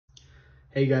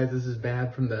Hey guys, this is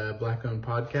Bad from the Black Owned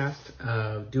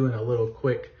Podcast, doing a little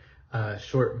quick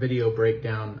short video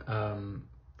breakdown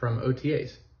from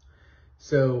OTAs.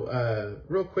 So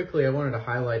real quickly, I wanted to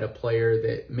highlight a player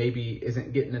that maybe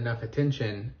isn't getting enough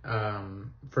attention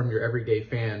from your everyday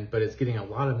fan, but it's getting a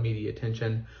lot of media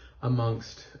attention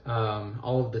amongst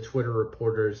all of the Twitter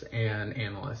reporters and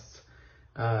analysts.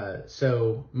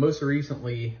 So most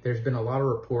recently, there's been a lot of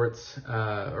reports,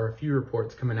 or a few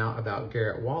reports coming out about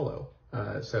Garrett Wallow.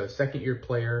 So second-year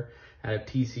player out of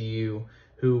TCU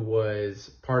who was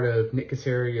part of Nick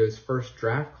Caserio's first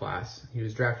draft class. He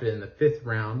was drafted in the 5th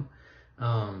round.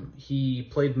 He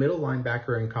played middle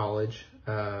linebacker in college,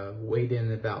 weighed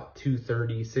in about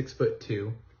 230,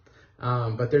 6'2".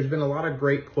 But there's been a lot of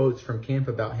great quotes from camp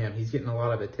about him. He's getting a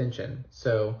lot of attention.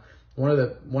 So one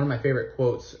of my favorite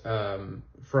quotes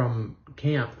from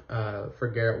camp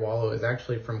for Garrett Wallow is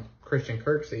actually from Christian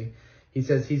Kirksey. He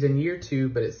says he's in year 2,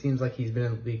 but it seems like he's been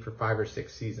in the league for 5 or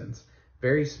 6 seasons.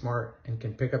 Very smart and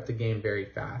can pick up the game very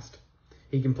fast.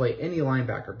 He can play any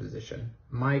linebacker position,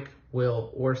 Mike,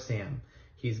 Will, or Sam.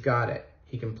 He's got it.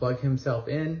 He can plug himself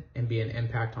in and be an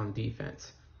impact on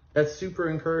defense. That's super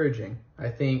encouraging. I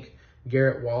think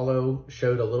Garrett Wallow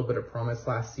showed a little bit of promise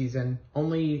last season,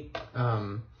 only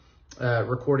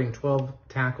recording 12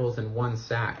 tackles and 1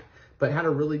 sack, but had a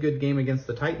really good game against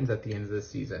the Titans at the end of the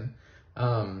season.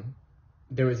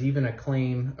 There was even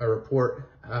a report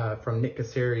from Nick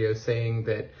Caserio saying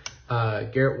that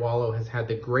Garrett Wallow has had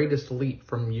the greatest leap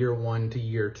from year 1 to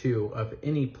year 2 of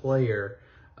any player,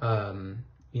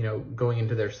 going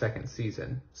into their second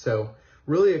season. So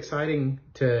really exciting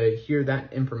to hear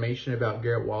that information about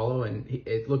Garrett Wallow, and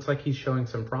it looks like he's showing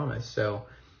some promise. So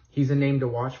he's a name to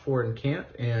watch for in camp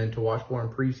and to watch for in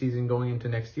preseason going into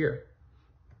next year.